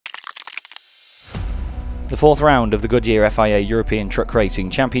The fourth round of the Goodyear FIA European Truck Racing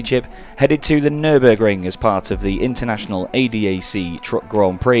Championship headed to the Nürburgring as part of the International ADAC Truck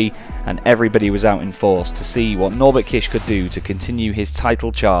Grand Prix, and everybody was out in force to see what Norbert Kiss could do to continue his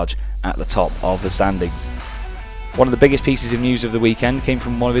title charge at the top of the standings. One of the biggest pieces of news of the weekend came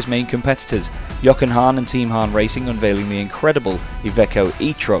from one of his main competitors, Jochen Hahn and Team Hahn Racing, unveiling the incredible Iveco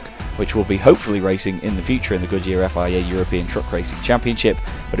e-truck, which will be hopefully racing in the future in the Goodyear FIA European Truck Racing Championship,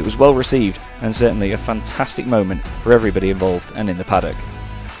 but it was well received and certainly a fantastic moment for everybody involved and in the paddock.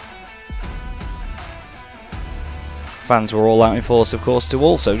 Fans were all out in force, of course, to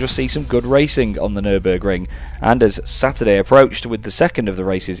also just see some good racing on the Nürburgring, and as Saturday approached with the second of the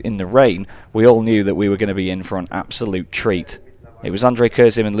races in the rain, we all knew that we were going to be in for an absolute treat. It was André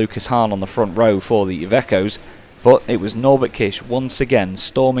Kurzim and Lucas Hahn on the front row for the Ivecos, but it was Norbert Kiss once again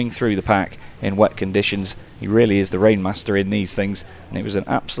storming through the pack in wet conditions. He really is the rainmaster in these things, and it was an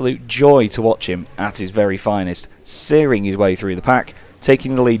absolute joy to watch him at his very finest, searing his way through the pack,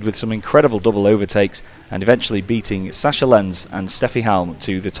 taking the lead with some incredible double overtakes and eventually beating Sascha Lenz and Steffi Halm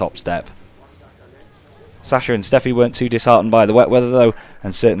to the top step. Sascha and Steffi weren't too disheartened by the wet weather though,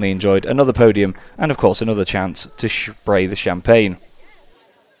 and certainly enjoyed another podium and of course another chance to spray the champagne.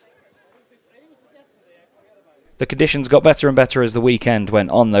 The conditions got better and better as the weekend went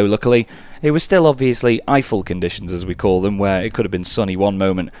on though, luckily. It was still obviously Eiffel conditions as we call them, where it could have been sunny one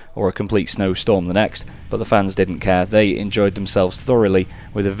moment or a complete snowstorm the next, but the fans didn't care. They enjoyed themselves thoroughly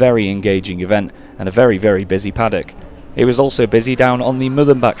with a very engaging event and a very, very busy paddock. It was also busy down on the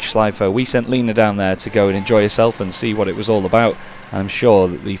Schleifer. We sent Lena down there to go and enjoy herself and see what it was all about, and I'm sure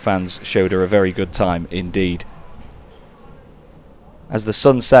that the fans showed her a very good time indeed. As the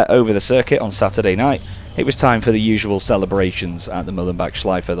sun set over the circuit on Saturday night, it was time for the usual celebrations at the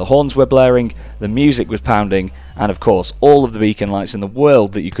Schleifer. The horns were blaring, the music was pounding, and of course all of the beacon lights in the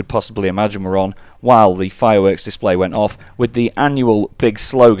world that you could possibly imagine were on, while the fireworks display went off with the annual big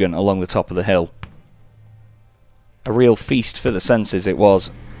slogan along the top of the hill. A real feast for the senses it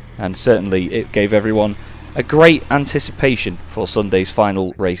was, and certainly it gave everyone a great anticipation for Sunday's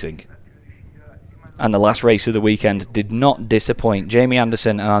final racing. And the last race of the weekend did not disappoint. Jamie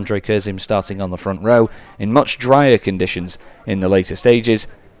Anderson and André Kurzim starting on the front row in much drier conditions in the later stages.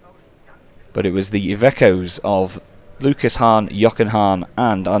 But it was the Ivecos of Lucas Hahn, Jochen Hahn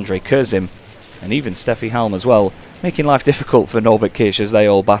and André Kurzim, and even Steffi Halm as well, making life difficult for Norbert Kiss as they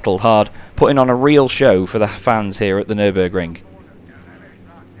all battled hard, putting on a real show for the fans here at the Nürburgring.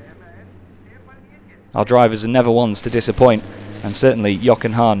 Our drivers are never ones to disappoint, and certainly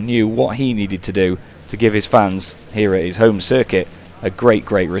Jochen Hahn knew what he needed to do to give his fans here at his home circuit a great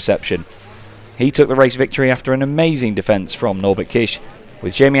reception. He took the race victory after an amazing defence from Norbert Kiss,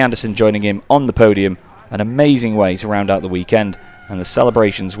 with Jamie Anderson joining him on the podium, an amazing way to round out the weekend, and the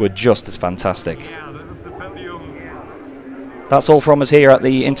celebrations were just as fantastic. That's all from us here at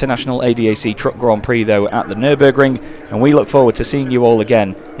the International ADAC Truck Grand Prix though at the Nürburgring, and we look forward to seeing you all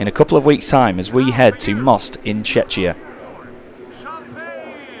again in a couple of weeks' time as we head to Most in Czechia.